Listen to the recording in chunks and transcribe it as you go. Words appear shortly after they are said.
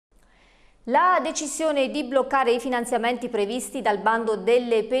La decisione di bloccare i finanziamenti previsti dal bando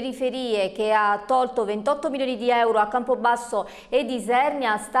delle periferie, che ha tolto 28 milioni di euro a Campobasso e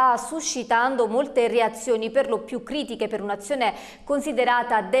Isernia, sta suscitando molte reazioni, per lo più critiche, per un'azione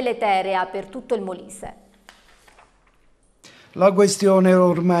considerata deleterea per tutto il Molise. La questione è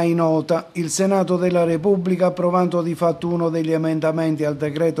ormai nota. Il Senato della Repubblica, approvando di fatto uno degli emendamenti al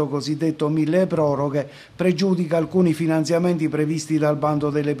decreto cosiddetto milleproroghe, pregiudica alcuni finanziamenti previsti dal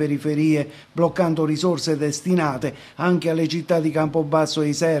bando delle periferie, bloccando risorse destinate anche alle città di Campobasso e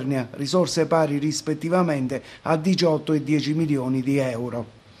Isernia, risorse pari rispettivamente a 18 e 10 milioni di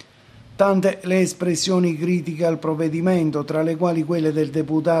euro. Tante le espressioni critiche al provvedimento, tra le quali quelle del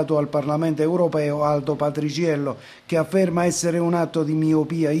deputato al Parlamento europeo Aldo Patriciello, che afferma essere un atto di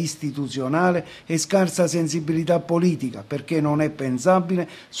miopia istituzionale e scarsa sensibilità politica, perché non è pensabile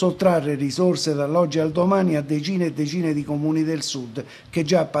sottrarre risorse dall'oggi al domani a decine e decine di comuni del sud, che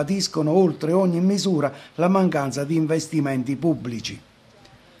già patiscono oltre ogni misura la mancanza di investimenti pubblici.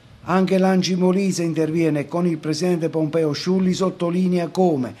 Anche l'Anci Molise interviene e con il presidente Pompeo Sciulli sottolinea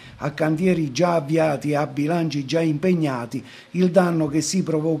come, a cantieri già avviati e a bilanci già impegnati, il danno che si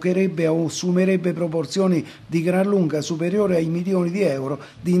provocherebbe assumerebbe proporzioni di gran lunga superiori ai milioni di euro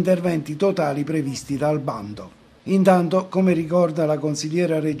di interventi totali previsti dal bando. Intanto, come ricorda la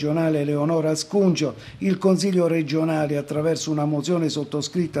consigliera regionale Leonora Scuncio, il Consiglio regionale, attraverso una mozione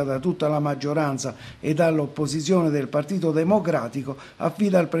sottoscritta da tutta la maggioranza e dall'opposizione del Partito Democratico,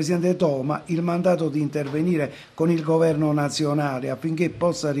 affida al Presidente Toma il mandato di intervenire con il Governo nazionale affinché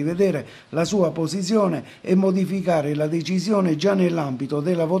possa rivedere la sua posizione e modificare la decisione già nell'ambito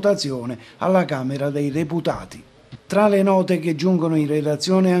della votazione alla Camera dei Deputati. Tra le note che giungono in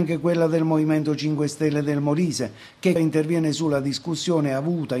redazione anche quella del Movimento 5 Stelle del Molise, che interviene sulla discussione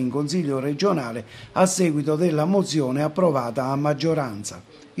avuta in Consiglio regionale a seguito della mozione approvata a maggioranza.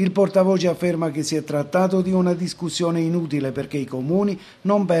 Il portavoce afferma che si è trattato di una discussione inutile perché i comuni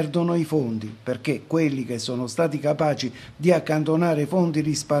non perdono i fondi, perché quelli che sono stati capaci di accantonare fondi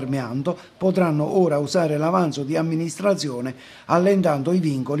risparmiando potranno ora usare l'avanzo di amministrazione allentando i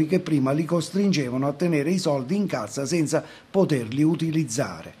vincoli che prima li costringevano a tenere i soldi in cassa senza poterli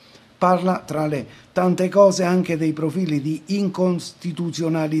utilizzare. Parla, tra le tante cose, anche dei profili di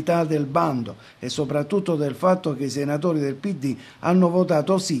incostituzionalità del bando e soprattutto del fatto che i senatori del PD hanno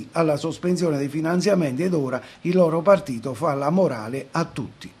votato sì alla sospensione dei finanziamenti ed ora il loro partito fa la morale a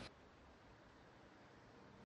tutti.